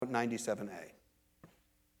97a.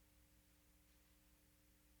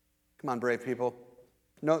 Come on, brave people.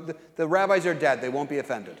 No, the rabbis are dead. They won't be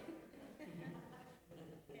offended.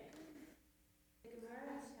 The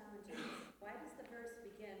Gemara challenges, why does the verse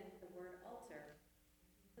begin with the word altar and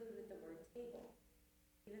conclude with the word table,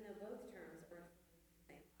 even though both terms are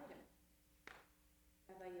the same item?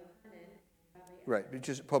 Rabbi Yochanan and Rabbi Right,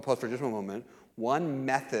 just pause for just one moment. One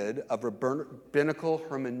method of rabbinical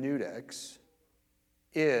hermeneutics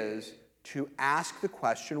is to ask the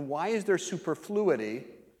question, why is there superfluity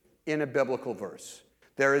in a biblical verse?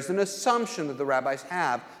 There is an assumption that the rabbis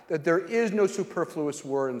have that there is no superfluous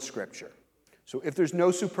word in Scripture. So if there's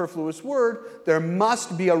no superfluous word, there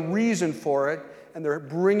must be a reason for it, and they're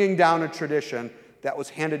bringing down a tradition that was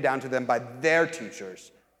handed down to them by their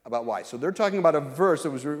teachers about why. So they're talking about a verse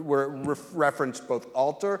that was where it referenced both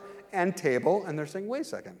altar and table, and they're saying, wait a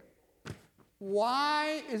second,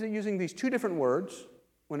 why is it using these two different words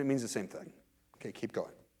when it means the same thing? Okay, keep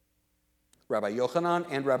going. Rabbi Yochanan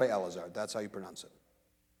and Rabbi Elazar, that's how you pronounce it.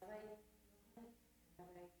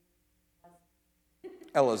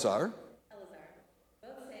 Elazar.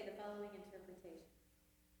 both say the following interpretation.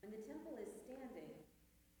 When the temple is standing,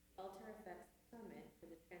 the altar affects atonement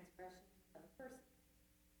for the transgression of a person.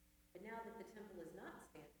 But now that the temple is not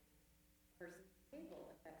standing, a person's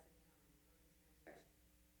table affects atonement for his transgression.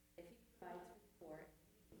 If he provides for the poor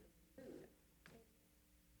and food.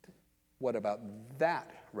 What about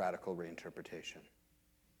that radical reinterpretation?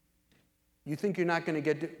 You think you're not going to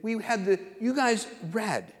get... you guys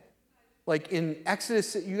read, like in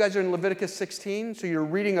Exodus, you guys are in Leviticus 16, so you're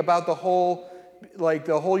reading about the whole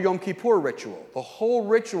Yom Kippur ritual, the whole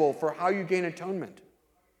ritual for how you gain atonement.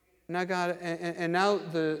 Now God, and now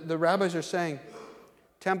the rabbis are saying,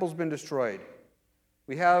 temple's been destroyed.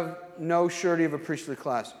 We have no surety of a priestly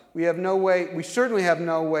class. We certainly have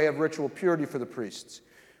no way of ritual purity for the priests.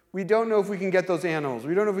 We don't know if we can get those animals.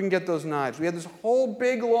 We don't know if we can get those knives. We have this whole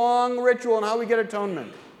big, long ritual on how we get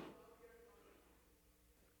atonement.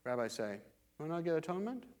 Rabbis say, why not get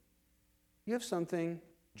atonement? You have something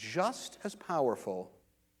just as powerful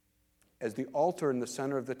as the altar in the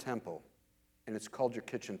center of the temple, and it's called your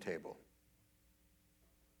kitchen table.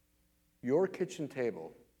 Your kitchen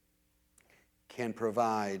table can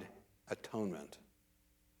provide atonement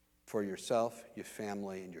for yourself, your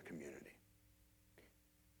family, and your community.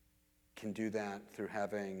 Can do that through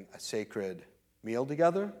having a sacred meal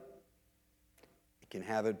together. You can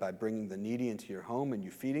have it by bringing the needy into your home and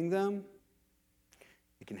you feeding them.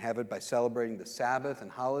 You can have it by celebrating the Sabbath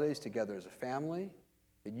and holidays together as a family.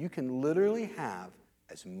 That you can literally have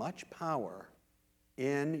as much power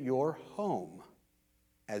in your home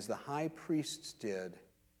as the high priests did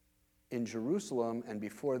in Jerusalem, and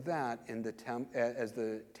before that as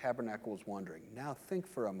the tabernacle was wandering. Now think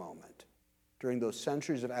for a moment. During those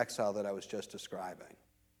centuries of exile that I was just describing.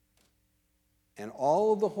 And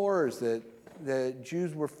all of the horrors that the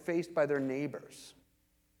Jews were faced by their neighbors.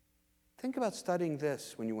 Think about studying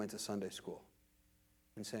this when you went to Sunday school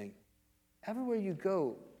and saying, everywhere you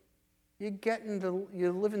go,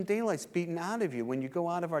 you're living daylights beaten out of you when you go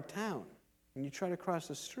out of our town and you try to cross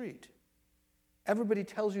the street. Everybody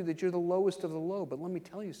tells you that you're the lowest of the low, but let me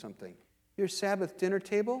tell you something. Your Sabbath dinner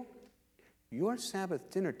table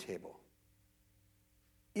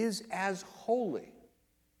is as holy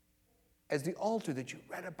as the altar that you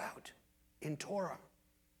read about in Torah.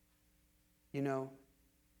 You know,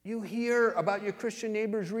 you hear about your Christian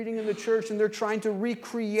neighbors reading in the church and they're trying to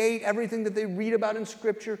recreate everything that they read about in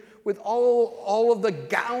Scripture with all of the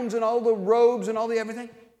gowns and all the robes and all the everything.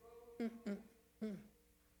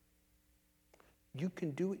 You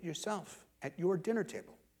can do it yourself at your dinner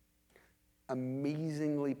table.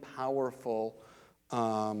 Amazingly powerful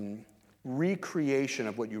recreation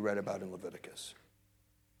of what you read about in Leviticus.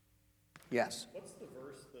 Yes? What's the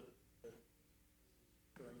verse that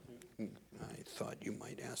referring to? I thought you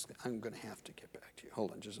might ask. I'm going to have to get back to you.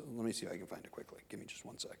 Hold on, just let me see if I can find it quickly. Give me just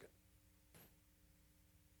 1 second.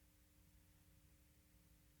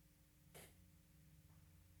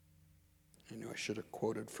 I knew I should have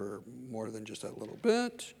quoted for more than just a little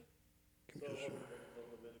bit.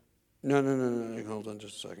 No. Hold on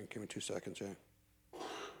just a second. Give me 2 seconds, yeah.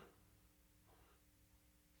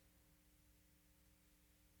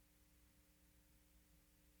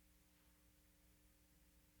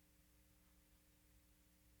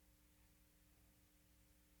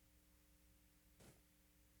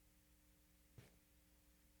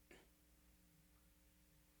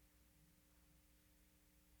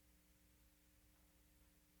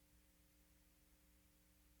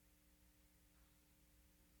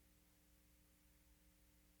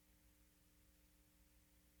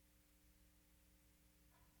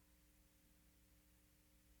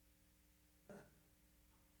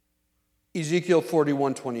 Ezekiel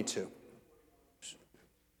 41:22.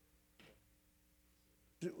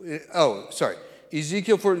 Oh, sorry.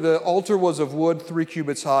 Ezekiel, for the altar was of wood 3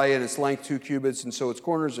 cubits high, and its length 2 cubits, and so its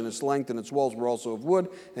corners and its length and its walls were also of wood.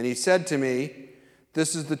 And he said to me,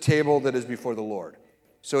 this is the table that is before the Lord.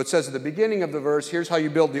 So it says at the beginning of the verse, here's how you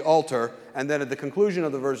build the altar, and then at the conclusion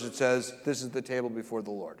of the verse it says, this is the table before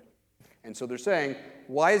the Lord. And so they're saying,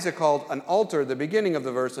 why is it called an altar at the beginning of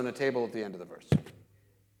the verse and a table at the end of the verse?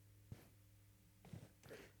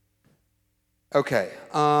 Okay.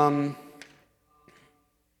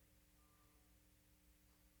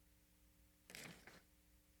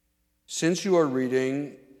 Since you are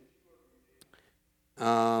reading,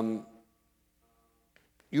 did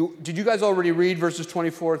you guys already read verses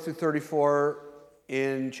 24 through 34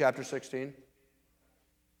 in chapter 16?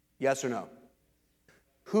 Yes or no?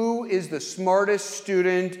 Who is the smartest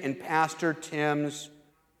student in Pastor Tim's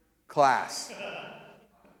class?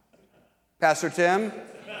 Pastor Tim?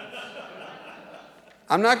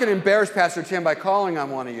 I'm not going to embarrass Pastor Tim by calling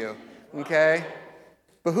on one of you, okay?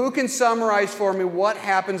 But who can summarize for me what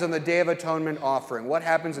happens on the Day of Atonement offering? What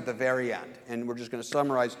happens at the very end? And we're just going to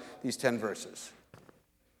summarize these 10 verses.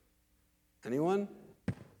 Anyone?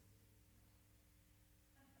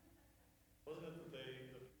 Wasn't it that they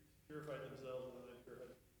purified themselves and then they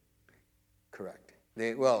purified? Correct.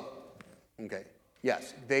 Okay.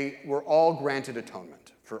 Yes, they were all granted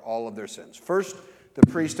atonement for all of their sins. First, the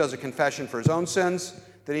priest does a confession for his own sins.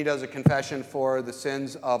 Then he does a confession for the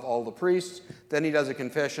sins of all the priests. Then he does a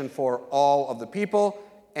confession for all of the people.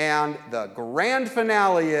 And the grand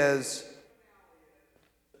finale is...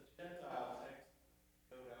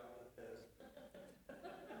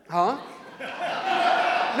 Huh?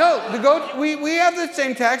 No, the goat, we have the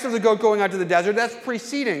same text of the goat going out to the desert. That's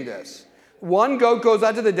preceding this. One goat goes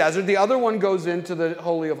out to the desert. The other one goes into the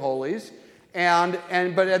Holy of Holies.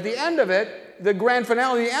 But at the end of it, the grand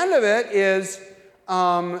finale, the end of it is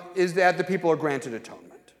that the people are granted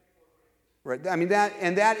atonement, right? I mean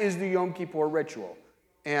that is the Yom Kippur ritual,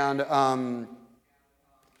 and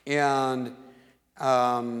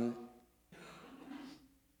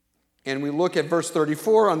we look at verse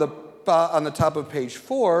 34 on the top of page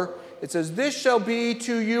 4. It says, "This shall be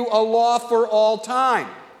to you a law for all time."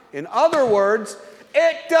 In other words,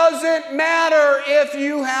 it doesn't matter if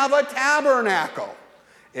you have a tabernacle.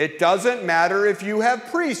 It doesn't matter if you have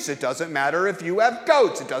priests. It doesn't matter if you have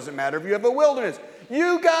goats. It doesn't matter if you have a wilderness.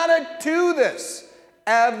 You got to do this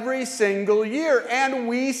every single year, and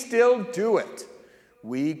we still do it.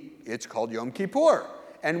 It's called Yom Kippur,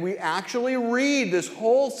 and we actually read this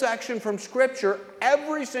whole section from Scripture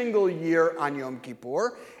every single year on Yom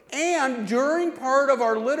Kippur, and during part of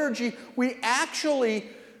our liturgy, we actually,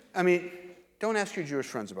 don't ask your Jewish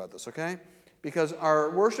friends about this, okay? Because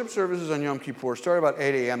our worship services on Yom Kippur start about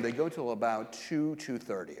 8 a.m. They go till about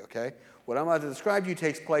 2:30, okay? What I'm about to describe to you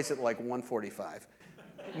takes place at like 1:45.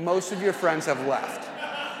 Most of your friends have left,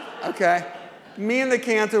 okay? Me and the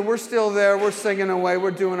cantor, we're still there. We're singing away.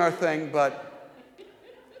 We're doing our thing. But,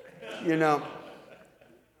 the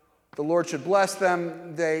Lord should bless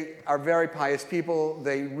them. They are very pious people.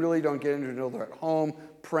 They really don't get into it until they're at home,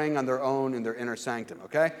 praying on their own in their inner sanctum,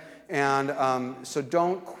 okay? And so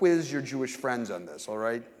don't quiz your Jewish friends on this, all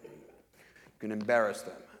right? You can embarrass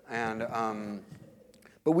them.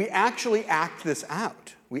 But we actually act this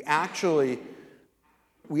out. We actually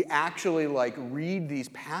read these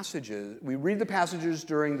passages. We read the passages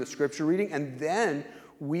during the scripture reading, and then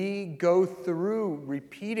we go through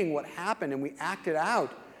repeating what happened, and we act it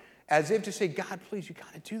out as if to say, God, please, you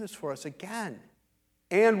got to do this for us again.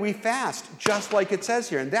 And we fast, just like it says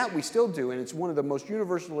here. And that we still do. And it's one of the most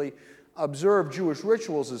universally observed Jewish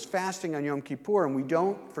rituals is fasting on Yom Kippur. And we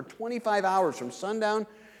don't, for 25 hours from sundown,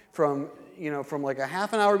 from like a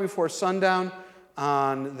half an hour before sundown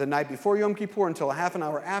on the night before Yom Kippur until a half an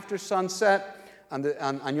hour after sunset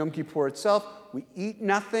on Yom Kippur itself, we eat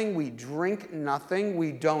nothing, we drink nothing,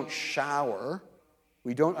 we don't shower,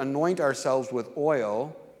 we don't anoint ourselves with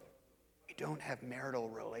oil, we don't have marital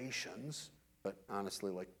relations. But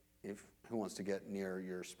honestly, who wants to get near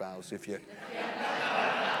your spouse if you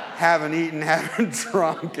haven't eaten, haven't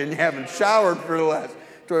drunk, and you haven't showered for the last...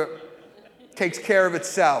 Takes care of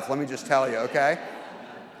itself, let me just tell you, okay?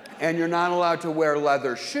 And you're not allowed to wear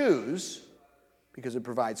leather shoes because it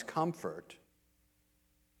provides comfort.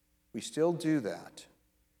 We still do that.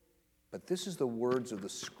 But this is the words of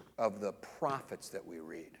the prophets that we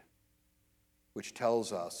read, which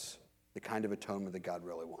tells us the kind of atonement that God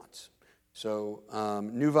really wants. So,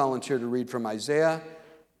 new volunteer to read from Isaiah.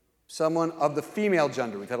 Someone of the female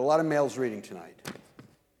gender. We've had a lot of males reading tonight.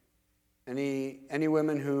 Any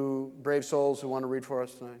women brave souls who want to read for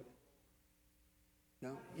us tonight?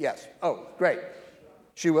 No? Yes. Oh, great.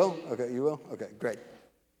 She will? Okay, you will? Okay, great.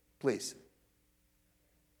 Please.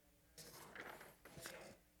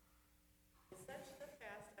 Such the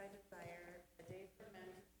fast I desire, a day for men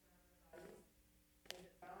to serve their bodies, and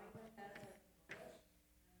bowing the head of the foolish,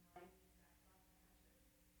 and lying in sackcloth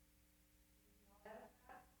and ashes. That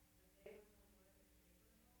fast, the day when the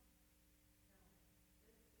Lord is favorable? No,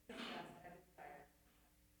 this is the fast I desire.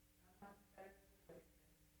 Not much better for the wicked,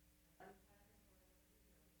 and untie the sword of the wicked.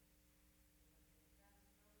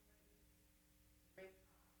 Break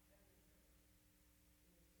off every yoke.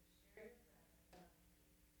 It is to share your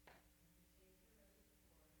bread with the hungry, and to take the rich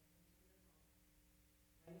of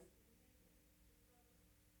the poor into your home. When you see the naked, to clothe them, and not to ignore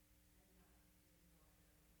their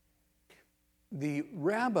own pay. The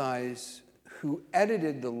rabbis who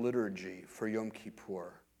edited the liturgy for Yom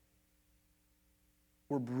Kippur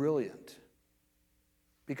were brilliant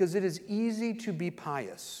because it is easy to be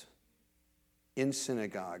pious in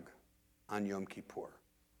synagogue on Yom Kippur.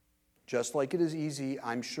 Just like it is easy,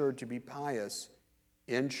 I'm sure, to be pious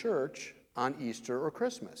in church on Easter or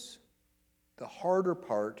Christmas. The harder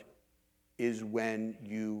part is when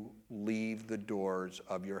you leave the doors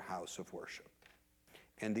of your house of worship.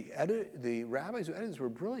 And the rabbis who edited this were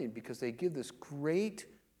brilliant because they give this great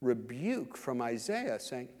rebuke from Isaiah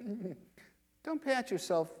saying, don't pat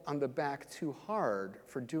yourself on the back too hard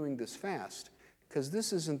for doing this fast, because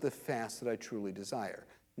this isn't the fast that I truly desire.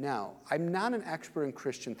 Now, I'm not an expert in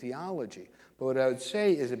Christian theology, but what I would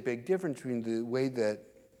say is a big difference between the way that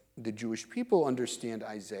the Jewish people understand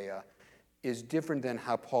Isaiah is different than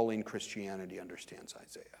how Pauline Christianity understands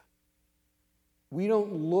Isaiah. We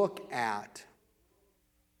don't look at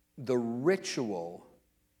the ritual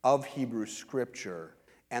of Hebrew Scripture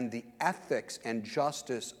and the ethics and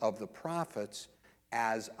justice of the prophets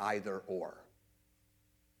as either or.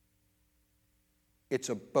 It's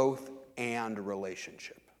a both and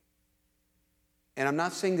relationship. And I'm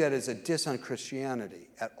not saying that as a diss on Christianity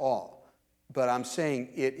at all, but I'm saying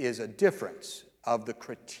it is a difference of the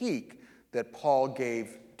critique that Paul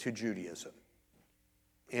gave to Judaism.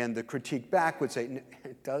 And the critique back would say,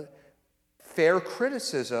 it does, fair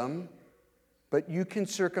criticism, but you can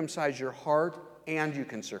circumcise your heart and you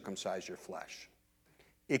can circumcise your flesh.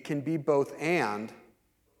 It can be both and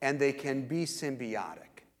they can be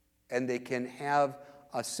symbiotic. And they can have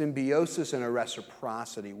a symbiosis and a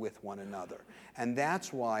reciprocity with one another. And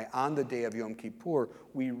that's why on the day of Yom Kippur,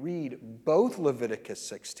 we read both Leviticus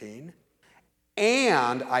 16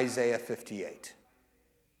 and Isaiah 58.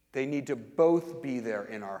 They need to both be there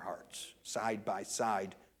in our hearts, side by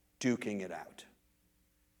side, duking it out.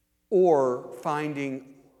 Or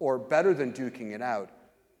finding, or better than duking it out,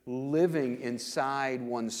 living inside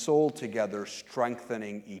one's soul together,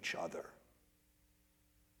 strengthening each other.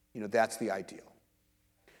 You know, that's the ideal.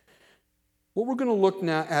 What we're going to look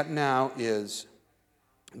at now is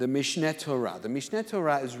the Mishneh Torah. The Mishneh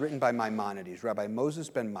Torah is written by Maimonides, Rabbi Moses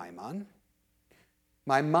ben Maimon.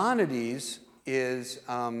 Maimonides is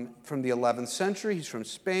from the 11th century. He's from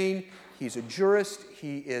Spain. He's a jurist.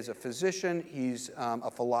 He is a physician. He's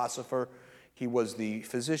a philosopher. He was the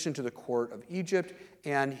physician to the court of Egypt,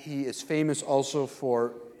 and he is famous also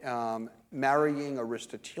for marrying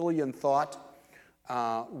Aristotelian thought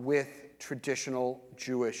with traditional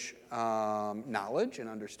Jewish knowledge and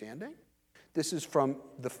understanding. This is from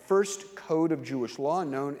the first code of Jewish law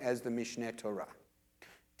known as the Mishneh Torah,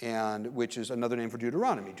 and which is another name for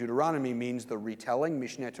Deuteronomy. Deuteronomy means the retelling.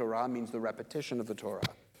 Mishneh Torah means the repetition of the Torah.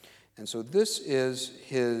 And so this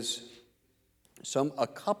is a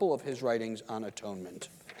couple of his writings on atonement.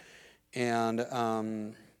 And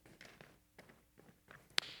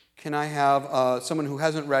can I have someone who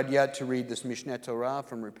hasn't read yet to read this Mishneh Torah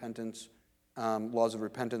from Repentance, Laws of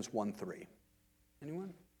Repentance 1:3?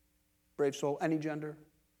 Anyone? Brave soul, any gender?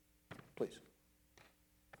 Please.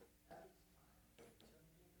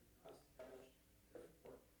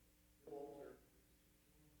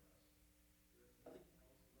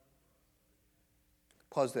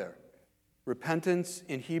 Pause there. Repentance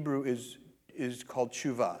in Hebrew is called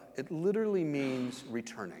tshuva. It literally means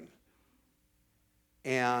returning.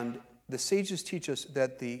 And the sages teach us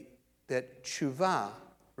that tshuva,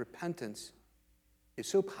 repentance, is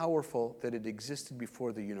so powerful that it existed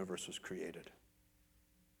before the universe was created.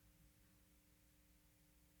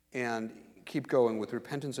 And keep going with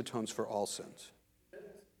repentance atones for all sins.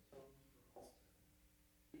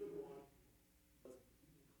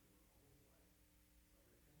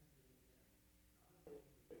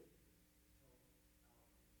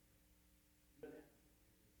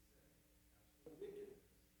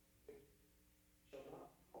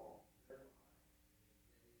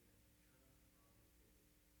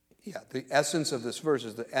 the essence of this verse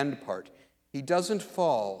is the end part. He doesn't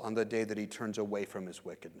fall on the day that he turns away from his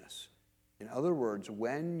wickedness. In other words,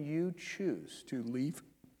 when you choose to leave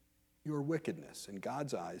your wickedness in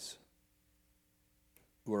God's eyes,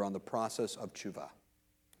 you are on the process of tshuva.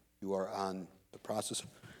 You are on the process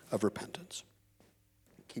of repentance.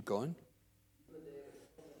 Keep going.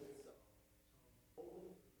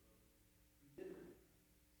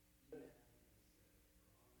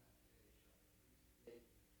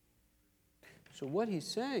 So what he's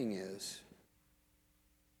saying is,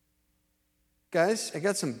 guys, I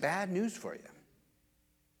got some bad news for you.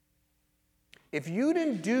 If you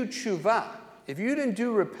didn't do tshuva, if you didn't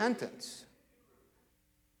do repentance,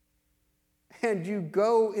 and you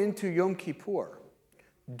go into Yom Kippur,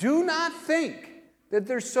 do not think that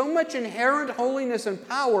there's so much inherent holiness and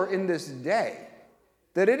power in this day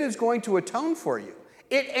that it is going to atone for you.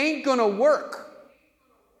 It ain't going to work.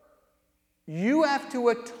 You have to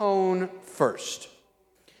atone first.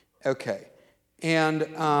 Okay. And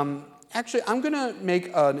actually, I'm going to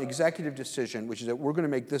make an executive decision, which is that we're going to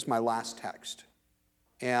make this my last text.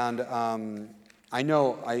 And I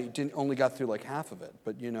know I only got through like half of it,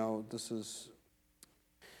 but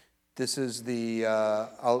this is the,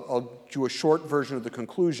 I'll do a short version of the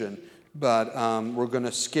conclusion, but we're going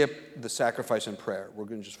to skip the sacrifice and prayer. We're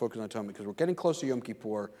going to just focus on atonement because we're getting close to Yom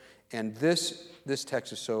Kippur, and this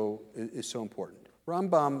text is so important.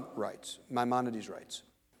 Rambam writes, Maimonides writes,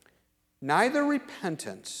 neither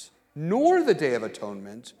repentance nor the Day of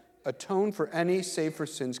Atonement atone for any save for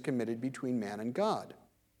sins committed between man and God.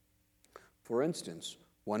 For instance,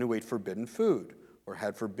 one who ate forbidden food or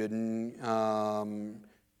had forbidden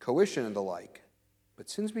coition and the like. But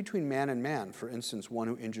sins between man and man, for instance, one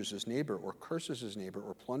who injures his neighbor or curses his neighbor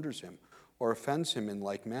or plunders him or offends him in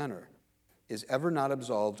like manner, is ever not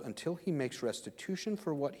absolved until he makes restitution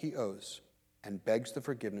for what he owes and begs the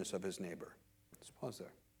forgiveness of his neighbor. Let's pause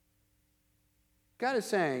there. God is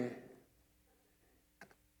saying,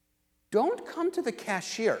 don't come to the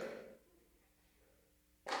cashier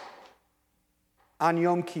on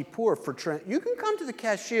Yom Kippur you can come to the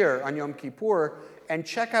cashier on Yom Kippur and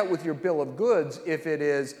check out with your bill of goods if it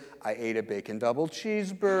is, I ate a bacon double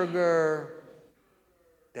cheeseburger.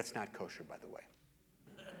 That's not kosher, by the way.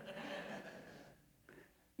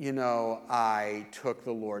 I took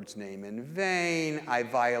the Lord's name in vain. I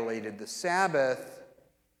violated the Sabbath.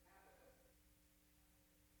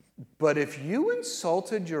 But if you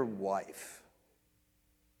insulted your wife,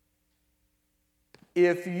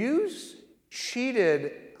 if you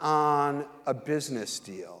cheated on a business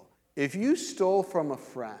deal, if you stole from a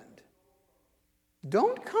friend,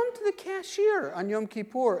 don't come to the cashier on Yom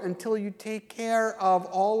Kippur until you take care of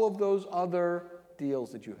all of those other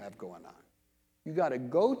deals that you have going on. You got to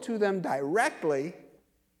go to them directly,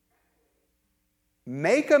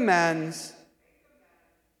 make amends,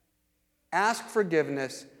 ask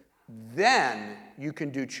forgiveness, then you can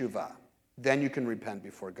do tshuva. Then you can repent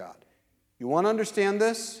before God. You want to understand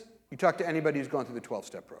this? You talk to anybody who's gone through the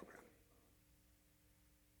 12-step program.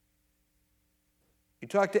 You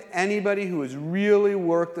talk to anybody who has really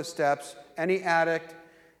worked the steps, any addict,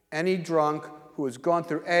 any drunk who has gone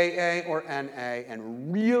through AA or NA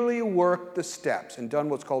and really worked the steps and done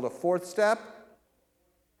what's called a fourth step,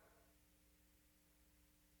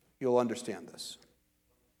 you'll understand this.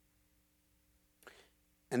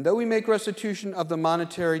 And though we make restitution of the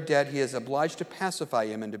monetary debt, he is obliged to pacify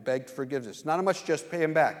him and to beg forgiveness. Not much just pay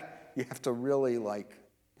him back. You have to really,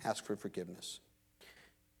 ask for forgiveness.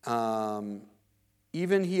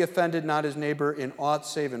 Even he offended not his neighbor in aught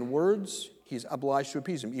save in words, he's obliged to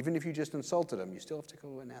appease him. Even if you just insulted him, you still have to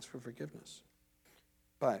go and ask for forgiveness.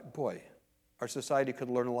 But, boy, our society could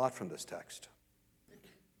learn a lot from this text.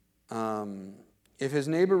 If his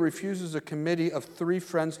neighbor refuses a committee of 3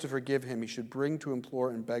 friends to forgive him, he should bring to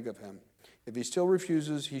implore and beg of him. If he still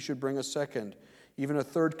refuses, he should bring a second, even a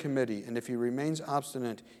third committee. And if he remains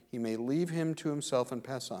obstinate, he may leave him to himself and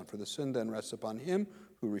pass on, for the sin then rests upon him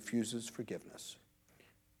who refuses forgiveness.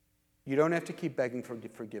 You don't have to keep begging for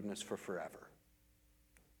forgiveness for forever.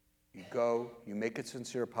 You go, you make a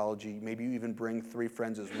sincere apology, maybe you even bring 3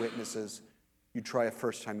 friends as witnesses. You try a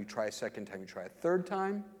first time, you try a second time, you try a third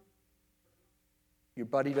time. Your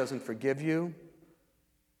buddy doesn't forgive you.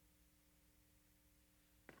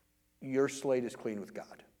 Your slate is clean with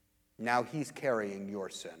God. Now he's carrying your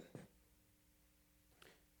sin.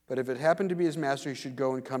 But if it happened to be his master, he should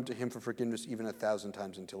go and come to him for forgiveness even 1,000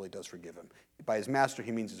 times until he does forgive him. By his master,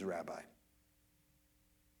 he means his rabbi.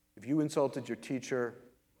 If you insulted your teacher,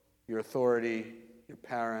 your authority, your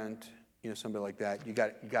parent, somebody like that, you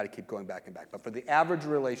got to keep going back and back. But for the average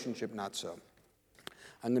relationship, not so.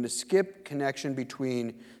 I'm going to skip connection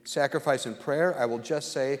between sacrifice and prayer. I will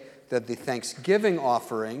just say that the thanksgiving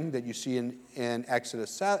offering that you see in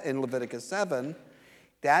Leviticus 7,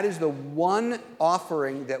 that is the one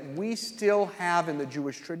offering that we still have in the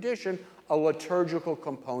Jewish tradition a liturgical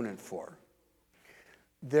component for.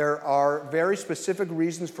 There are very specific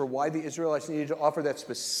reasons for why the Israelites needed to offer that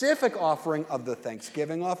specific offering of the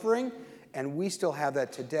thanksgiving offering, and we still have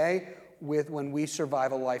that today when we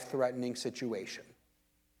survive a life-threatening situation.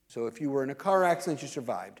 So if you were in a car accident, you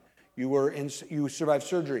survived. You survived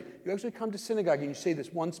surgery. You actually come to synagogue and you say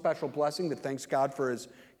this one special blessing that thanks God for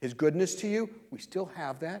his goodness to you. We still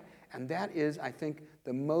have that, and that is, I think,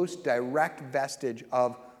 the most direct vestige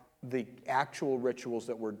of the actual rituals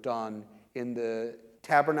that were done in the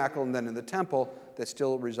tabernacle and then in the temple that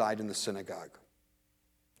still reside in the synagogue.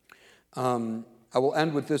 I will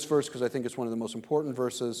end with this verse because I think it's one of the most important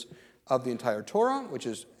verses of the entire Torah, which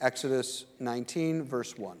is Exodus 19,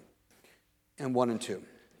 verse 1 and 2.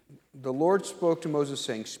 The Lord spoke to Moses,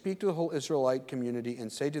 saying, "Speak to the whole Israelite community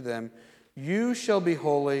and say to them, 'You shall be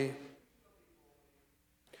holy,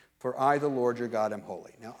 for I, the Lord your God, am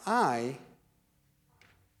holy.'" Now, I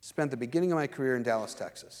spent the beginning of my career in Dallas,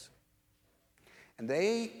 Texas. And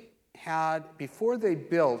they had, before they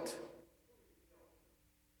built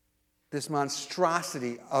this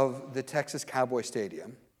monstrosity of the Texas Cowboy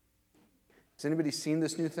Stadium, has anybody seen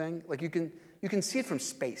this new thing? Like you can see it from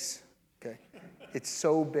space, okay? It's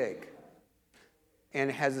so big. And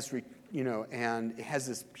it has this, and it has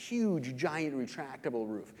this huge, giant, retractable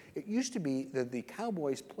roof. It used to be that the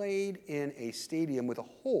Cowboys played in a stadium with a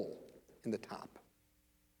hole in the top.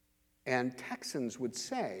 And Texans would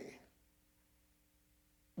say,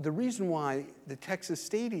 the reason why the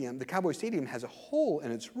Cowboy Stadium has a hole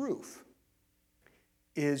in its roof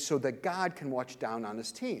is so that God can watch down on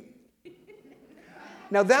his team.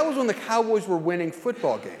 Now, that was when the Cowboys were winning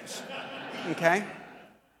football games, okay?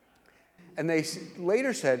 And they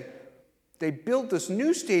later said they built this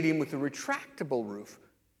new stadium with a retractable roof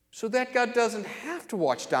so that God doesn't have to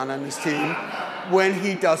watch down on his team when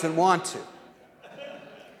he doesn't want to.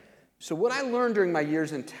 So what I learned during my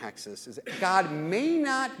years in Texas is that God may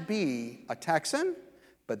not be a Texan,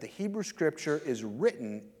 but the Hebrew scripture is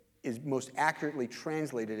most accurately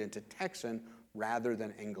translated into Texan rather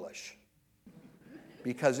than English.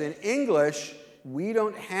 Because in English, we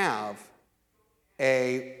don't have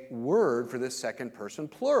a word for the second person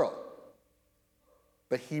plural.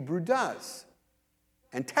 But Hebrew does.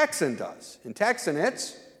 And Texan does. In Texan,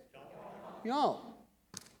 it's y'all.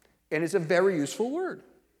 And it's a very useful word.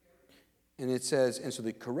 And it says, and so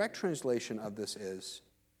the correct translation of this is,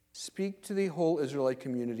 "Speak to the whole Israelite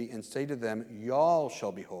community and say to them, y'all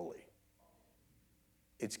shall be holy."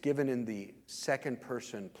 It's given in the second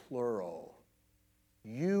person plural.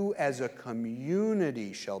 You as a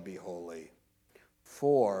community shall be holy,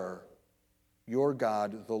 for your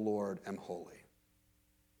God, the Lord, am holy.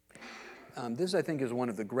 This, I think, is one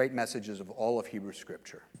of the great messages of all of Hebrew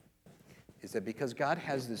Scripture, is that because God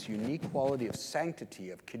has this unique quality of sanctity,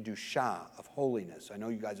 of kedusha, of holiness. I know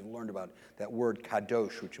you guys have learned about that word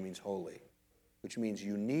kadosh, which means holy, which means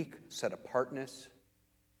unique, set apartness.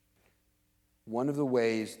 One of the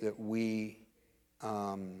ways that we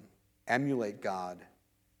emulate God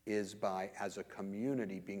is by, as a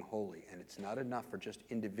community, being holy. And it's not enough for just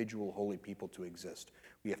individual holy people to exist.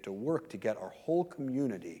 We have to work to get our whole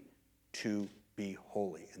community to be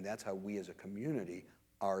holy. And that's how we as a community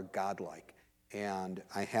are godlike. And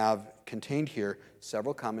I have contained here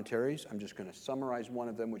several commentaries. I'm just going to summarize one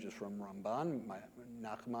of them, which is from Ramban,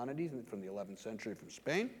 Nachmanides, from the 11th century from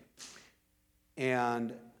Spain.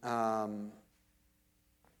 And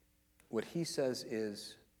what he says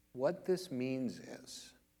is, what this means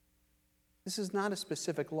is, this is not a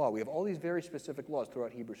specific law. We have all these very specific laws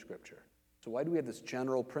throughout Hebrew Scripture. So why do we have this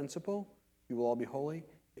general principle, you will all be holy?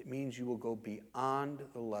 It means you will go beyond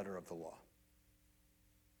the letter of the law.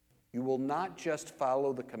 You will not just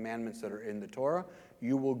follow the commandments that are in the Torah.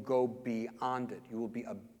 You will go beyond it. You will be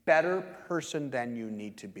a better person than you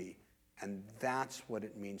need to be. And that's what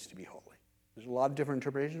it means to be holy. There's a lot of different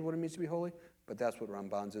interpretations of what it means to be holy, but that's what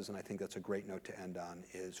Ramban's is, and I think that's a great note to end on,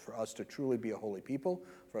 is for us to truly be a holy people,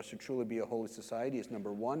 for us to truly be a holy society is,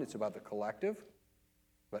 number one, it's about the collective,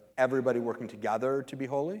 about everybody working together to be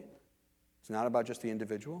holy. It's not about just the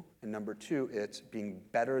individual. And number two, it's being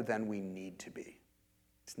better than we need to be.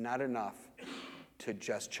 It's not enough to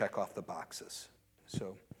just check off the boxes.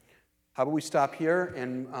 So how about we stop here?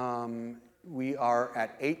 And we are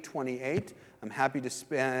at 8:28. I'm happy to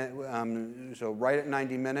spend, so right at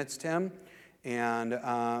 90 minutes, Tim. And,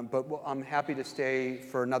 I'm happy to stay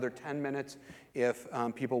for another 10 minutes if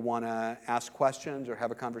people want to ask questions or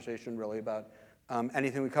have a conversation really about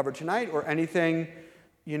anything we covered tonight or anything,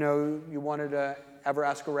 you wanted to ever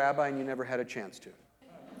ask a rabbi and you never had a chance to,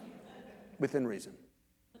 within reason.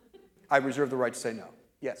 I reserve the right to say no.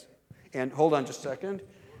 Yes. And hold on just a second.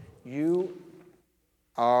 You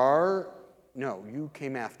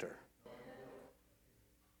came after.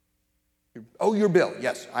 You're Bill.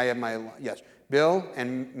 Yes, I have yes. Bill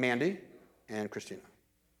and Mandy and Christina.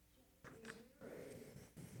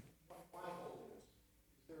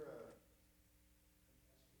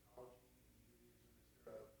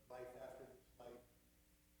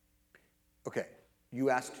 Okay, you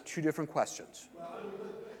asked two different questions,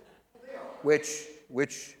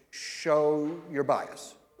 which show your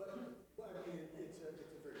bias.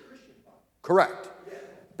 Correct.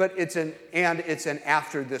 But it's an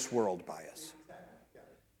after this world bias.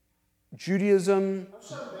 Judaism. I'm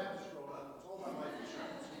Southern Baptist growing up. It's all my life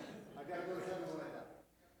insurance. I got to go to heaven when I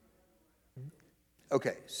die.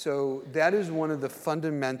 Okay, so that is one of the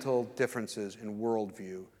fundamental differences in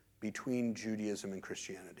worldview between Judaism and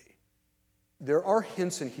Christianity. There are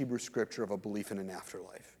hints in Hebrew scripture of a belief in an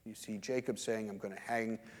afterlife. You see Jacob saying, I'm going to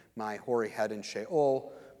hang my hoary head in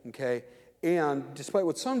Sheol, okay? And despite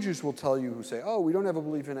what some Jews will tell you who say, we don't have a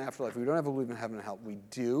belief in afterlife, we don't have a belief in heaven and hell. We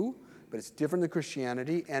do, but it's different than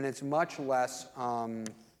Christianity, and it's much less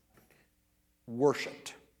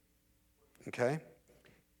worshipped, okay?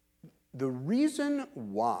 The reason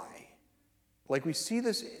why, like we see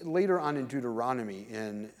this later on in Deuteronomy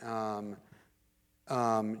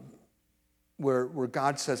where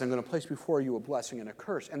God says, I'm going to place before you a blessing and a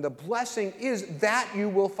curse. And the blessing is that you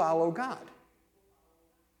will follow God.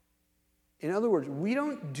 In other words, we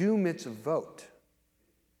don't do mitzvot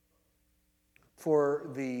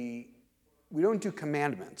we don't do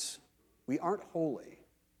commandments. We aren't holy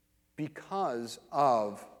because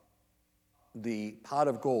of the pot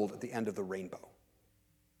of gold at the end of the rainbow.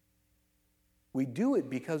 We do it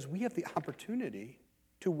because we have the opportunity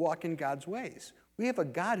to walk in God's ways. We have a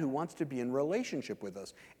God who wants to be in relationship with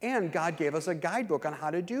us. And God gave us a guidebook on how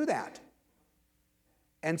to do that.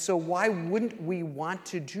 And so why wouldn't we want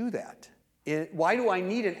to do that? Why do I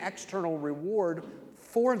need an external reward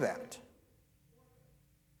for that?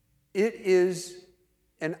 It is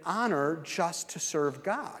an honor just to serve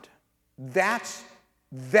God. That's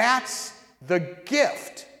the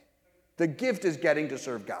gift. The gift is getting to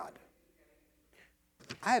serve God.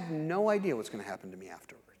 I have no idea what's going to happen to me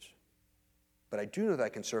afterwards. But I do know that I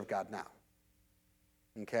can serve God now.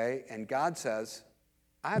 Okay? And God says,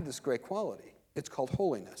 I have this great quality. It's called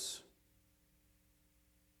holiness.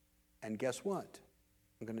 And guess what?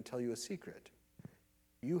 I'm going to tell you a secret.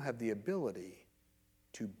 You have the ability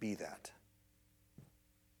to be that.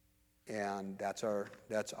 And that's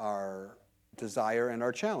our desire and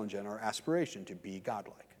our challenge and our aspiration to be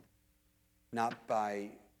godlike. Not by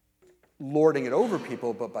lording it over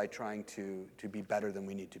people, but by trying to be better than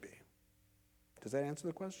we need to be. Does that answer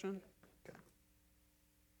the question? Okay.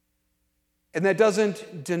 And that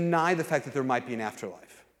doesn't deny the fact that there might be an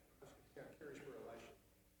afterlife.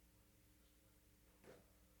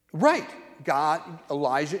 Right.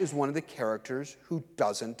 Elijah is one of the characters who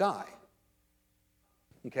doesn't die.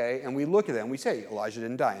 Okay, and we look at that and we say, Elijah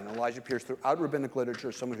didn't die. And Elijah appears throughout rabbinic literature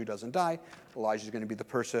as someone who doesn't die. Elijah is going to be the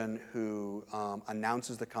person who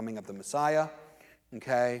announces the coming of the Messiah.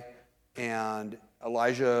 Okay, and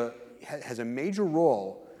Elijah has a major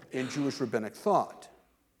role in Jewish rabbinic thought.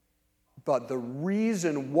 But the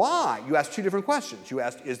reason why, you asked two different questions. You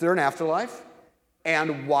asked, is there an afterlife?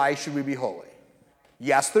 And why should we be holy?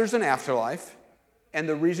 Yes, there's an afterlife. And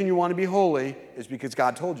the reason you want to be holy is because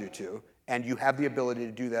God told you to. And you have the ability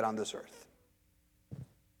to do that on this earth.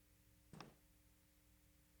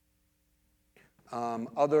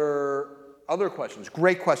 Other questions?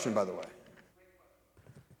 Great question, by the way.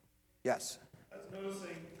 Yes? I was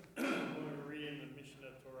noticing when we were reading the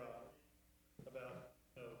Mishnah Torah about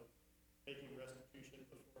making restitution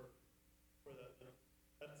before that.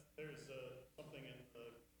 There's something in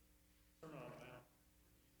the Sermon on the Mount.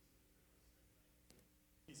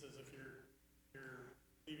 He says if you're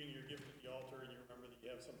leaving your gift at the altar and you remember that you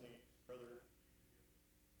have something brother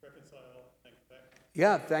reconcile and come back.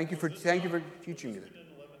 Yeah, thank you for teaching me that.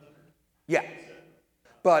 In 1100? Yeah,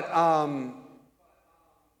 but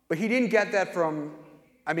he didn't get that from.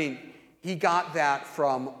 I mean, he got that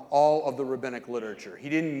from all of the rabbinic literature. He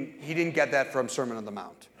didn't get that from Sermon on the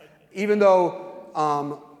Mount, even though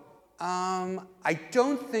I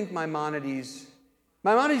don't think Maimonides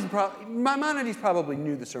probably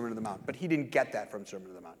knew the Sermon on the Mount, but he didn't get that from Sermon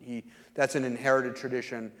on the Mount. That's an inherited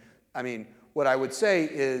tradition. I mean, what I would say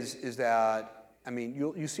is that, I mean,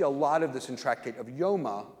 you see a lot of this in Tractate of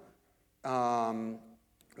Yoma,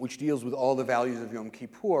 which deals with all the values of Yom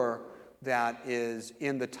Kippur, that is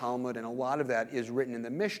in the Talmud, and a lot of that is written in the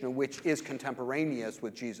Mishnah, which is contemporaneous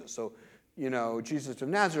with Jesus. So, Jesus of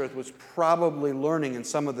Nazareth was probably learning in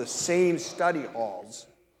some of the same study halls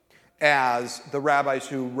as the rabbis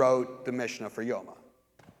who wrote the Mishnah for Yoma.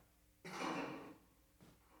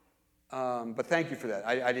 But thank you for that.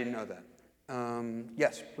 I didn't know that.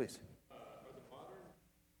 Yes, please.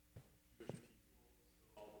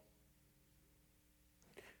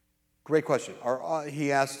 Great question.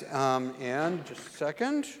 He asked, and just a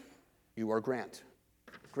second, you are Grant.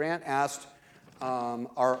 Grant asked,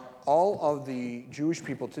 are all of the Jewish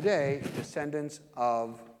people today descendants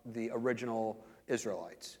of the original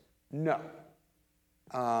Israelites? No,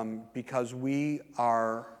 because we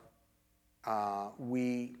are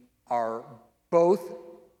both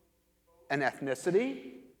an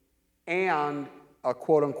ethnicity and a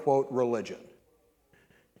quote-unquote religion.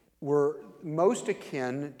 We're most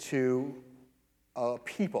akin to a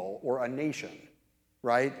people or a nation,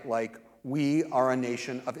 right? Like, we are a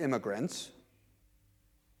nation of immigrants,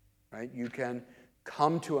 right? You can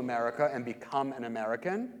come to America and become an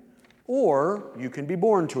American, or you can be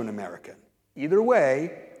born to an American. Either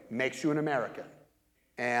way makes you an American.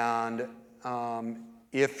 And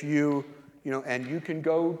if you, and you can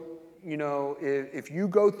go, if you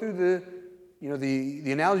go through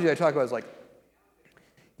the analogy I talk about is like,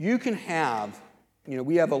 you can have,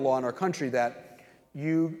 we have a law in our country that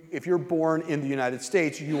if you're born in the United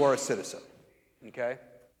States, you are a citizen, okay?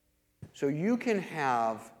 So you can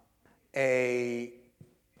have a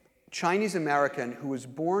Chinese American who was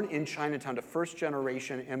born in Chinatown to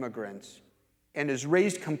first-generation immigrants and is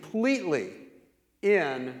raised completely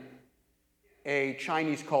in a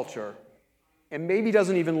Chinese culture and maybe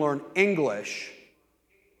doesn't even learn English.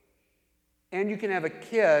 And you can have a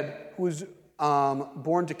kid who's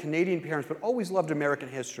born to Canadian parents but always loved American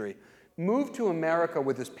history, moved to America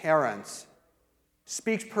with his parents,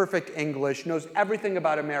 speaks perfect English, knows everything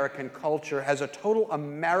about American culture, has a total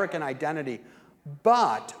American identity.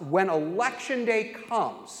 But when election day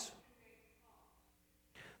comes,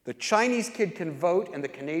 the Chinese kid can vote and the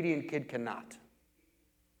Canadian kid cannot.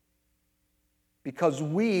 Because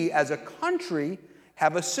we, as a country,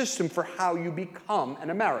 have a system for how you become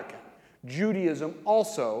an American. Judaism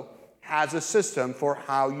also has a system for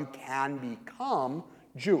how you can become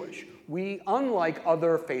Jewish. We, unlike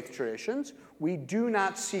other faith traditions, we do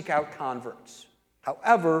not seek out converts.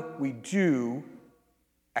 However, we do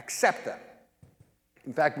accept them.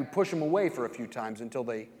 In fact, we push them away for a few times until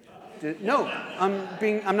they... No,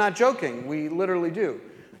 I'm not joking. We literally do.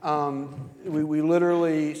 We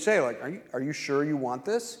literally say, like, are you sure you want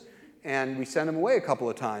this? And we send them away a couple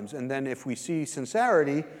of times. And then if we see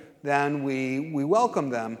sincerity, then we welcome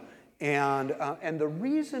them. And the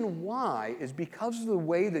reason why is because of the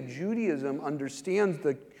way that Judaism understands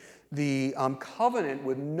the covenant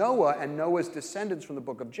with Noah and Noah's descendants from the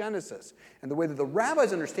book of Genesis. And the way that the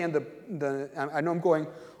rabbis understand I know I'm going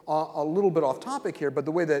a little bit off topic here, but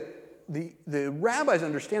the way that the rabbis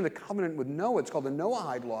understand the covenant with Noah, it's called the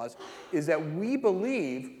Noahide laws, is that we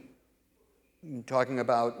believe, talking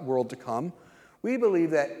about world to come, we believe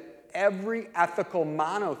that every ethical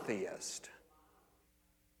monotheist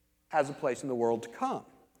has a place in the world to come.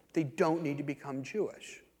 They don't need to become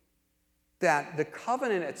Jewish. That the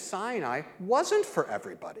covenant at Sinai wasn't for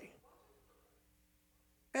everybody.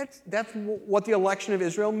 That's what the election of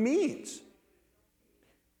Israel means.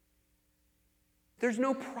 There's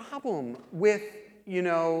no problem with,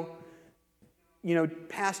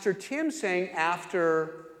 Pastor Tim saying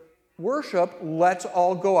after worship, let's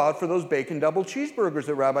all go out for those bacon double cheeseburgers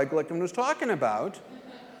that Rabbi Glickman was talking about.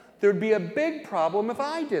 There'd be a big problem if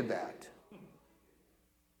I did that.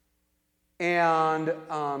 And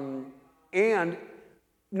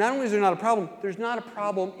not only is there not a problem, there's not a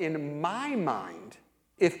problem in my mind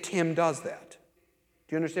if Tim does that.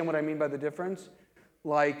 Do you understand what I mean by the difference?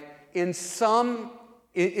 Like, in some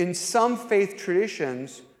faith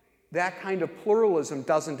traditions, that kind of pluralism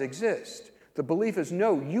doesn't exist. The belief is,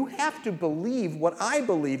 no, you have to believe what I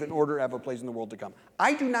believe in order to have a place in the world to come.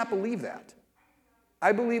 I do not believe that.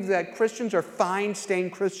 I believe that Christians are fine staying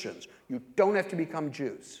Christians. You don't have to become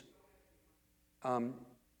Jews.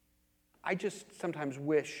 I just sometimes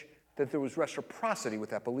wish that there was reciprocity with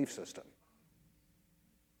that belief system.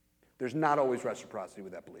 There's not always reciprocity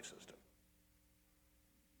with that belief system.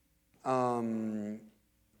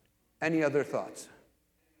 Any other thoughts?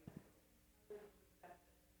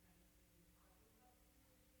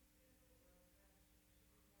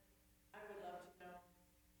 I would love to know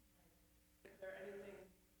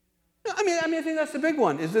I mean, I think that's the big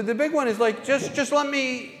one. Is that the big one is like, just let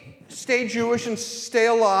me stay Jewish and stay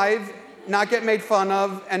alive, not get made fun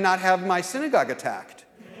of, and not have my synagogue attacked.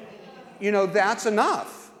 You know, that's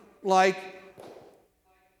enough. Like,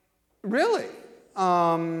 really.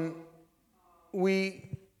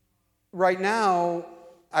 Right now,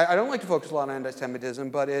 I don't like to focus a lot on anti-Semitism,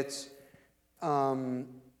 but it's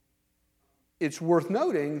worth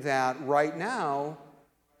noting that right now,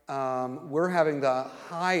 we're having the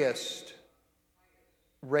highest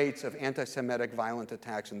rates of anti-Semitic violent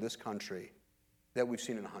attacks in this country that we've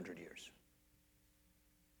seen in 100 years.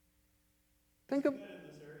 Think of...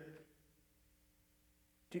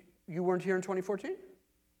 You weren't here in 2014?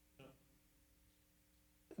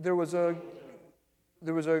 There was a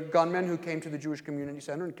gunman who came to the Jewish Community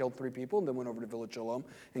Center and killed 3 people, and then went over to Village Shalom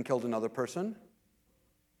and killed another person.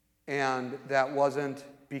 And that wasn't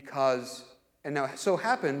because... And now it so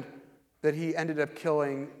happened that he ended up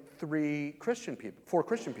killing 4 Christian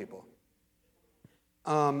people.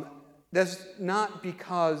 That's not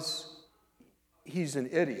because he's an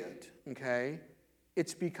idiot, okay?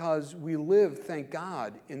 It's because we live, thank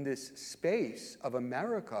God, in this space of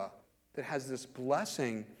America that has this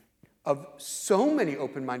blessing of so many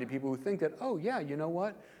open-minded people who think that, oh yeah, you know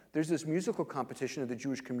what? There's this musical competition at the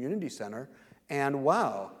Jewish Community Center, and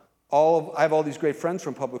wow, I have all these great friends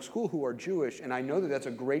from public school who are Jewish, and I know that that's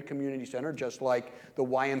a great community center, just like the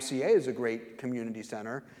YMCA is a great community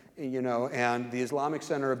center, you know, and the Islamic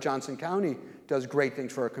Center of Johnson County does great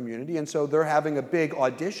things for our community, and so they're having a big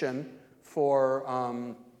audition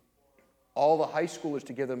for all the high schoolers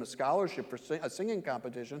to give them a scholarship for a singing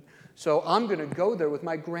competition. So I'm going to go there with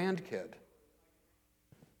my grandkid.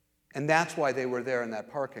 And that's why they were there in that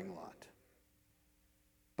parking lot.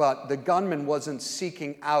 But the gunman wasn't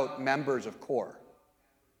seeking out members of CORE.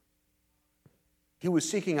 He was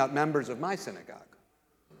seeking out members of my synagogue.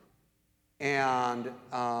 And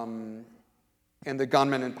the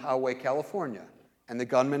gunman in Poway, California, and the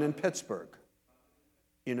gunman in Pittsburgh.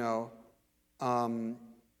 You know,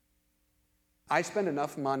 I spend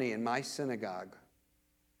enough money in my synagogue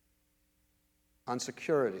on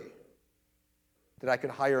security that I could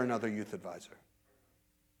hire another youth advisor.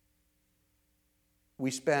 We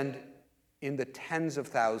spend in the tens of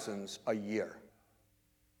thousands a year,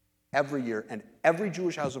 every year, and every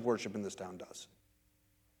Jewish house of worship in this town does.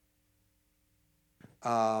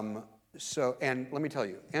 And let me tell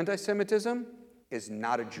you, anti-Semitism is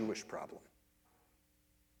not a Jewish problem.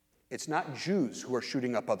 It's not Jews who are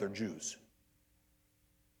shooting up other Jews.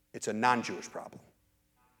 It's a non-Jewish problem.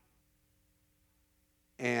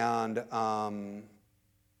 And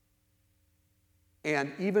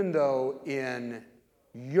even though in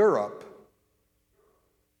Europe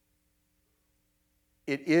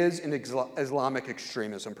it is an Islamic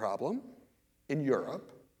extremism problem, in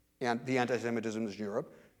Europe, and the anti-Semitism is in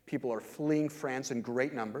Europe, people are fleeing France in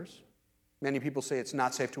great numbers. Many people say it's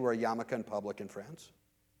not safe to wear a yarmulke in public in France.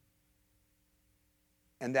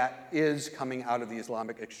 And that is coming out of the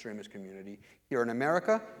Islamic extremist community. Here in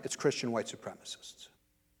America, it's Christian white supremacists.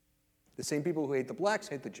 The same people who hate the blacks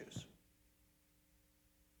hate the Jews.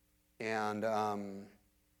 And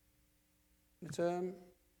it's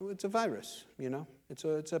a virus, you know?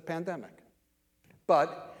 It's a pandemic.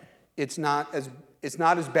 But it's not as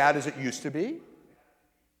bad as it used to be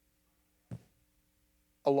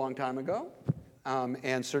a long time ago.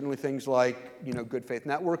 And certainly things like, you know, Good Faith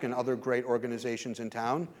Network and other great organizations in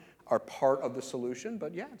town are part of the solution.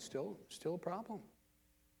 But yeah, it's still a problem.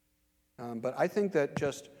 But I think that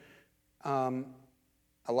just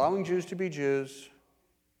allowing Jews to be Jews,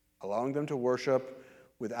 allowing them to worship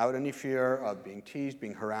without any fear of being teased,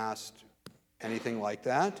 being harassed, anything like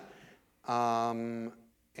that, and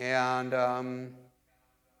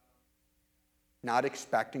not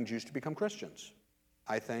expecting Jews to become Christians.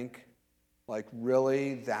 I think, like,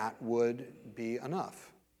 really, that would be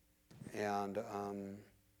enough. And,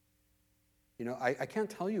 you know, I can't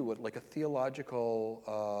tell you what, like, a theological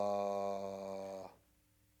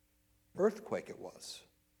earthquake it was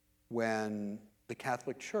when the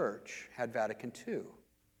Catholic Church had Vatican II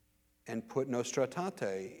and put Nostra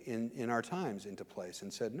Aetate in our times into place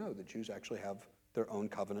and said, no, the Jews actually have their own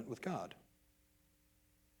covenant with God.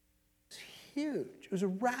 It was huge. It was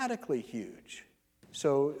radically huge.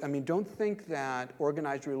 So, I mean, don't think that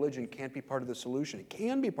organized religion can't be part of the solution. It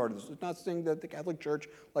can be part of this. It's not saying that the Catholic Church,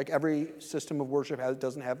 like every system of worship,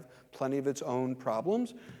 doesn't have plenty of its own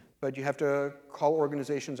problems, but you have to call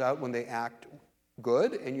organizations out when they act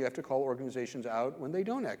good, and you have to call organizations out when they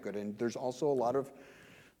don't act good. And there's also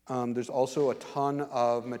a ton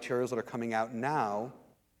of materials that are coming out now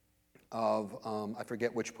of, I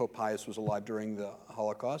forget which Pope Pius was alive during the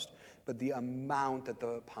Holocaust, but the amount that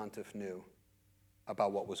the pontiff knew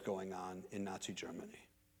about what was going on in Nazi Germany.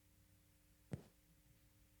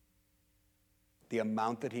 The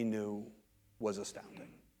amount that he knew was astounding.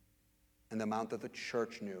 And the amount that the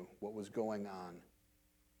church knew what was going on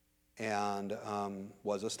and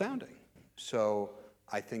was astounding. So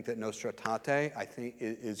I think that Nostra Aetate, I think,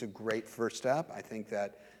 is a great first step. I think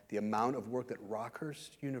that the amount of work that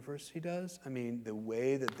Rockhurst University does, I mean, the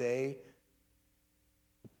way that they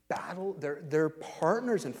battle, they're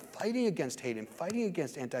partners in fighting against hate and fighting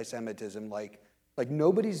against anti-Semitism like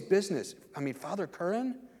nobody's business. I mean, Father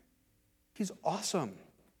Curran, he's awesome.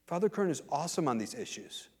 Father Curran is awesome on these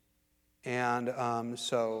issues. And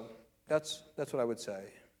so that's what I would say,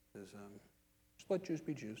 is just let Jews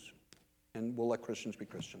be Jews, and we'll let Christians be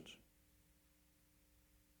Christians.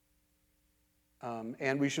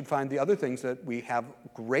 And we should find the other things that we have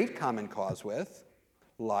great common cause with,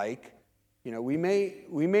 like, we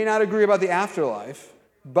may not agree about the afterlife,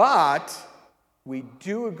 but we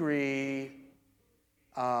do agree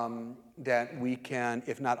that we can,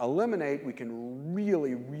 if not eliminate, we can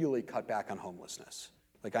really, really cut back on homelessness.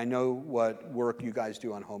 Like, I know what work you guys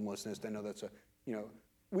do on homelessness. I know that's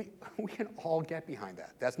we can all get behind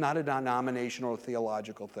that. That's not a denominational or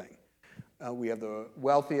theological thing. We have the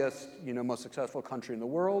wealthiest, most successful country in the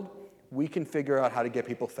world. We can figure out how to get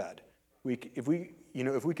people fed. If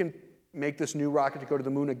we can make this new rocket to go to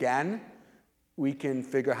the moon again, we can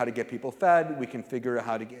figure out how to get people fed. We can figure out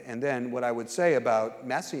how to get. And then what I would say about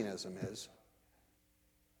messianism is,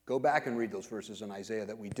 go back and read those verses in Isaiah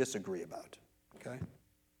that we disagree about. Okay.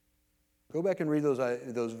 Go back and read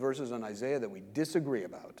those verses in Isaiah that we disagree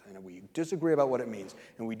about, and we disagree about what it means,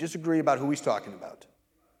 and we disagree about who he's talking about.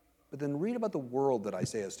 But then read about the world that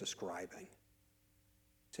Isaiah is describing.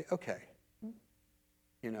 Say, okay,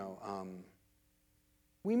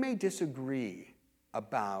 we may disagree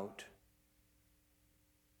about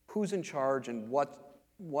who's in charge and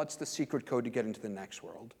what's the secret code to get into the next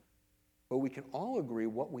world, but we can all agree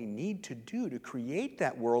what we need to do to create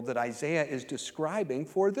that world that Isaiah is describing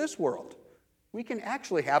for this world. We can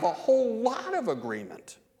actually have a whole lot of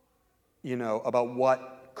agreement, about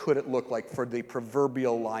what could it look like for the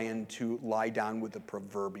proverbial lion to lie down with the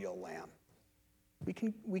proverbial lamb. We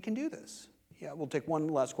can do this. Yeah, we'll take one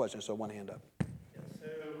last question, so one hand up. So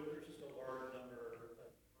there's just a large number of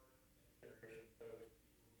generation folks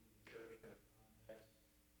in church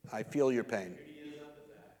context. I feel your pain. Judaism, is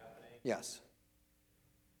that happening? Yes.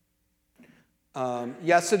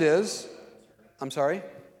 Yes, it is. I'm sorry?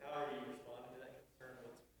 How are you responding to that concern?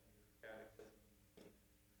 What's your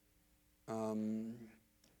catechism?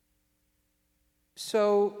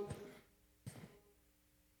 So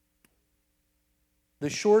the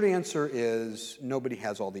short answer is nobody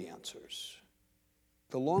has all the answers.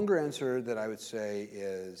 The longer answer that I would say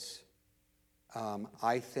is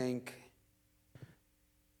I think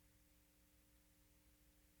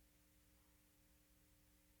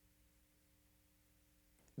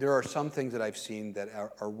there are some things that I've seen that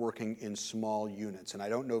are working in small units, and I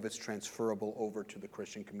don't know if it's transferable over to the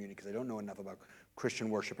Christian community because I don't know enough about Christian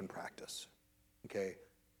worship and practice. Okay,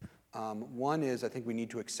 one is I think we need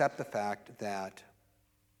to accept the fact that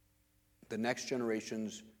the next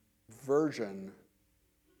generation's version,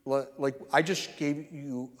 like I just gave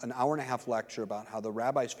you an hour-and-a-half lecture about how the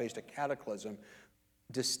rabbis faced a cataclysm,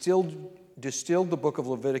 distilled the book of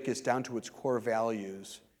Leviticus down to its core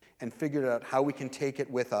values, and figured out how we can take it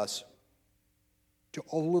with us to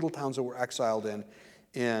all the little towns that we're exiled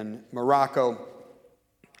in Morocco,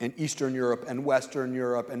 and Eastern Europe, and Western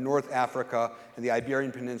Europe, and North Africa, and the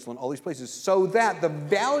Iberian Peninsula, and all these places, so that the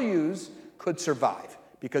values could survive,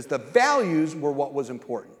 because the values were what was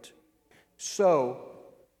important. So,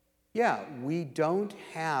 yeah, we don't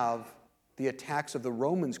have the attacks of the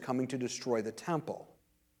Romans coming to destroy the temple.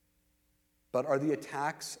 But are the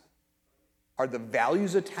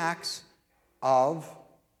values attacks of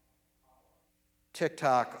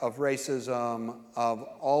TikTok, of racism, of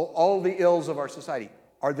all the ills of our society,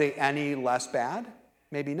 are they any less bad?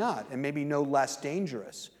 Maybe not, and maybe no less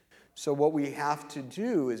dangerous. So what we have to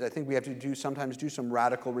do is I think we have to sometimes do some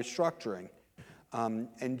radical restructuring.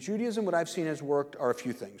 And Judaism, what I've seen has worked are a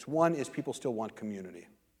few things. One is people still want community.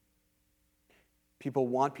 People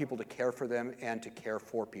want people to care for them and to care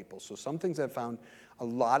for people. So some things I've found a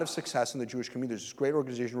lot of success in the Jewish community. There's this great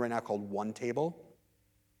organization right now called One Table,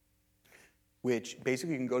 which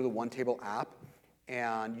basically you can go to the One Table app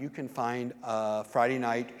and you can find a Friday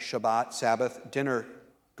night, Shabbat, Sabbath dinner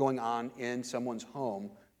going on in someone's home,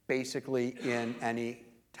 basically in any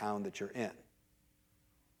town that you're in.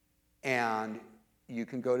 And you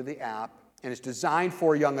can go to the app, and it's designed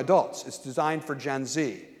for young adults. It's designed for Gen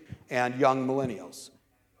Z. and young millennials.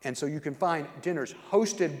 And so you can find dinners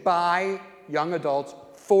hosted by young adults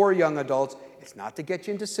for young adults. It's not to get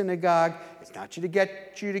you into synagogue. It's not to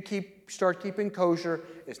get you to start keeping kosher.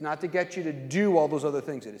 It's not to get you to do all those other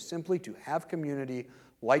things. It is simply to have community,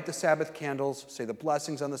 light the Sabbath candles, say the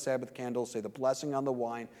blessings on the Sabbath candles, say the blessing on the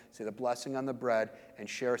wine, say the blessing on the bread, and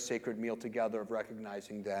share a sacred meal together of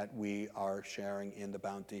recognizing that we are sharing in the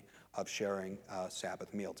bounty of sharing a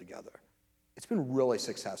Sabbath meal together. It's been really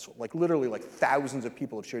successful. Like literally, like thousands of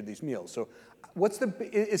people have shared these meals. So,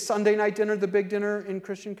 is Sunday night dinner the big dinner in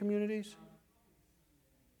Christian communities?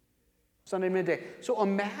 Sunday midday. So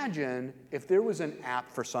imagine if there was an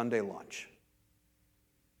app for Sunday lunch.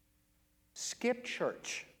 Skip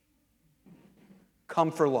church.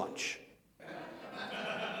 Come for lunch.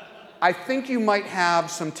 I think you might have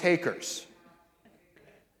some takers.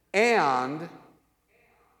 And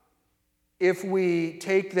if we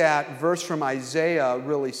take that verse from Isaiah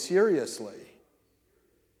really seriously,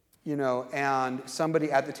 and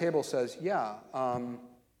somebody at the table says, yeah,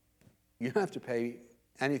 you don't have to pay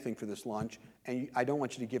anything for this lunch, and I don't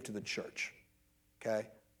want you to give to the church, okay?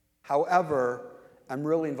 However, I'm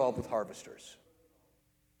really involved with harvesters.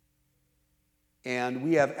 And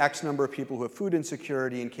we have X number of people who have food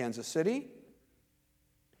insecurity in Kansas City.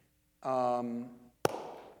 After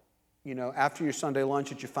your Sunday lunch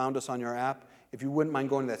that you found us on your app, if you wouldn't mind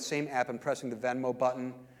going to that same app and pressing the Venmo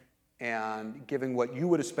button and giving what you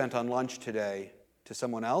would have spent on lunch today to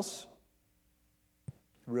someone else,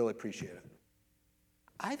 really appreciate it.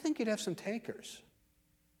 I think you'd have some takers.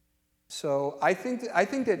 So I think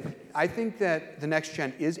that the next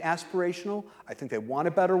gen is aspirational. I think they want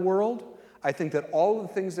a better world. I think that all of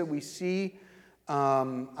the things that we see,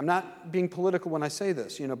 I'm not being political when I say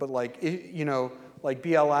this, but like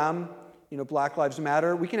BLM, Black Lives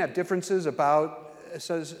Matter, we can have differences about,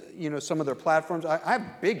 some of their platforms. I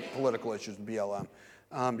have big political issues with BLM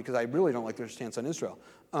because I really don't like their stance on Israel.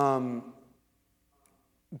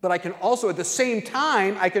 But I can also, at the same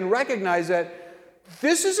time, I can recognize that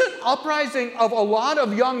this is an uprising of a lot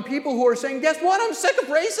of young people who are saying, guess what? I'm sick of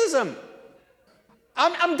racism.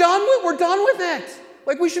 We're done with it.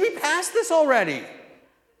 Like, we should be past this already.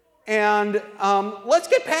 And let's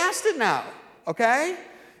get past it now, okay?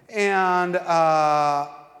 And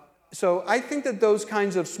so I think that those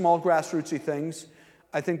kinds of small grassrootsy things,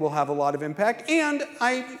 I think will have a lot of impact. And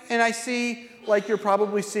I see, like you're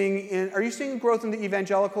probably seeing are you seeing growth in the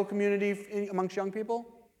evangelical community amongst young people?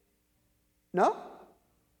 No?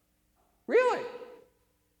 Really?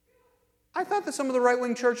 I thought that some of the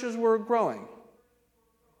right-wing churches were growing.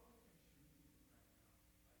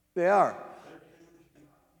 They are.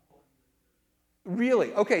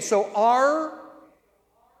 Really? Okay, so our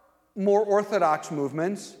more orthodox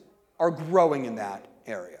movements are growing in that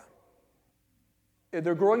area.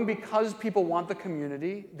 They're growing because people want the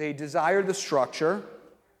community, they desire the structure,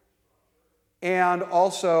 and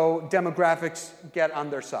also demographics get on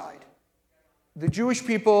their side. The Jewish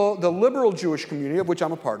people, the liberal Jewish community, of which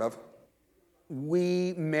I'm a part of,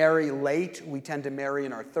 we marry late. We tend to marry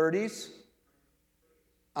in our 30s.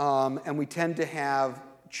 And we tend to have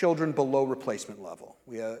children below replacement level.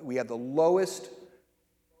 We have the lowest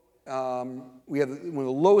one of the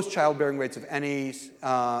lowest childbearing rates of any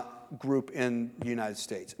group in the United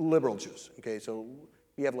States. Liberal Jews. Okay, so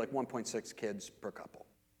we have like 1.6 kids per couple,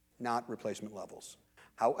 not replacement levels.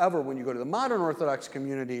 However, when you go to the modern Orthodox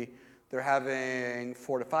community, they're having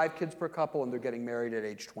 4 to 5 kids per couple, and they're getting married at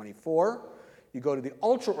age 24. You go to the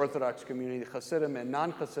ultra-Orthodox community, the Hasidim and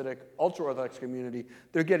non-Hasidic ultra-Orthodox community,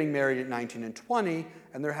 they're getting married at 19 and 20,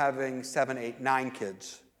 and they're having 7, 8, 9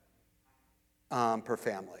 kids per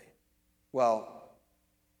family. Well,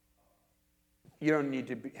 you don't need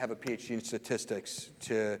to have a PhD in statistics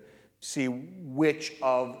to see which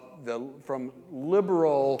of the, from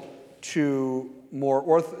liberal to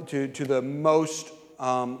more to the most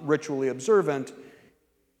ritually observant,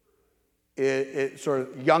 it sort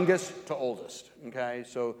of youngest to oldest, okay?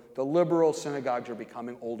 So the liberal synagogues are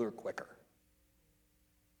becoming older quicker.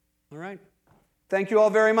 All right. Thank you all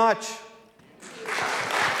very much.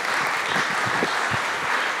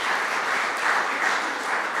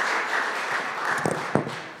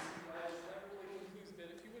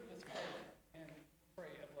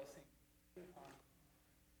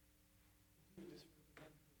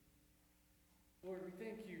 Lord, we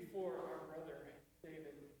thank you for our brother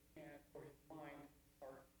David and for his mind,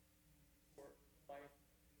 heart, for life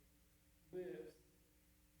he lives.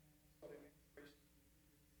 What an inspiration to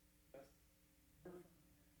us.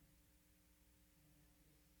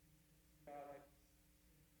 God,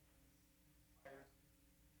 I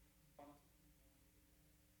inspires.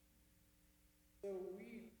 So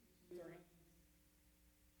we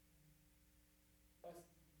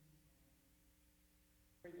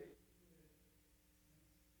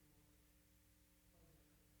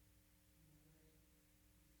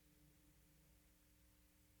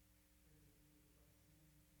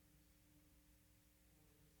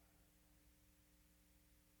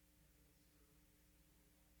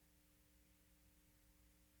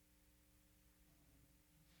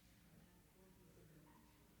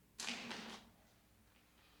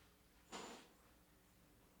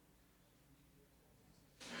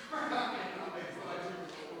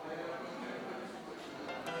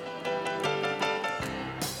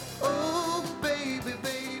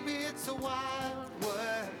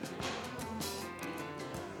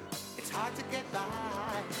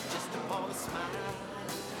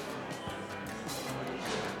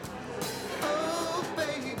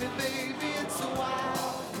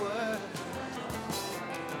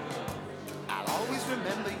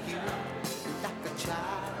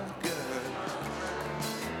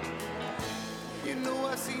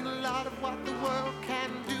seen a lot of what the world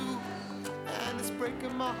can do, and it's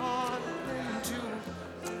breaking my heart in two.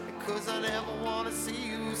 Because I never wanna see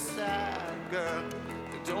you sad, girl.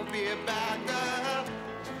 Don't be a bad girl.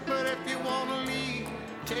 But if you wanna leave,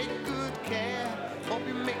 take good care. Hope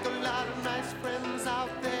you make a lot of nice friends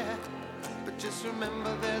out there. But just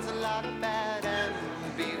remember there's a lot of bad, and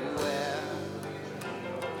beware.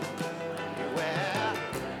 Beware.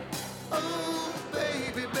 Oh,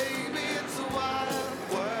 baby, baby, it's a wild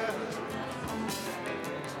world.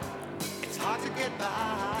 It's hard to get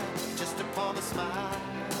by just upon a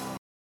smile.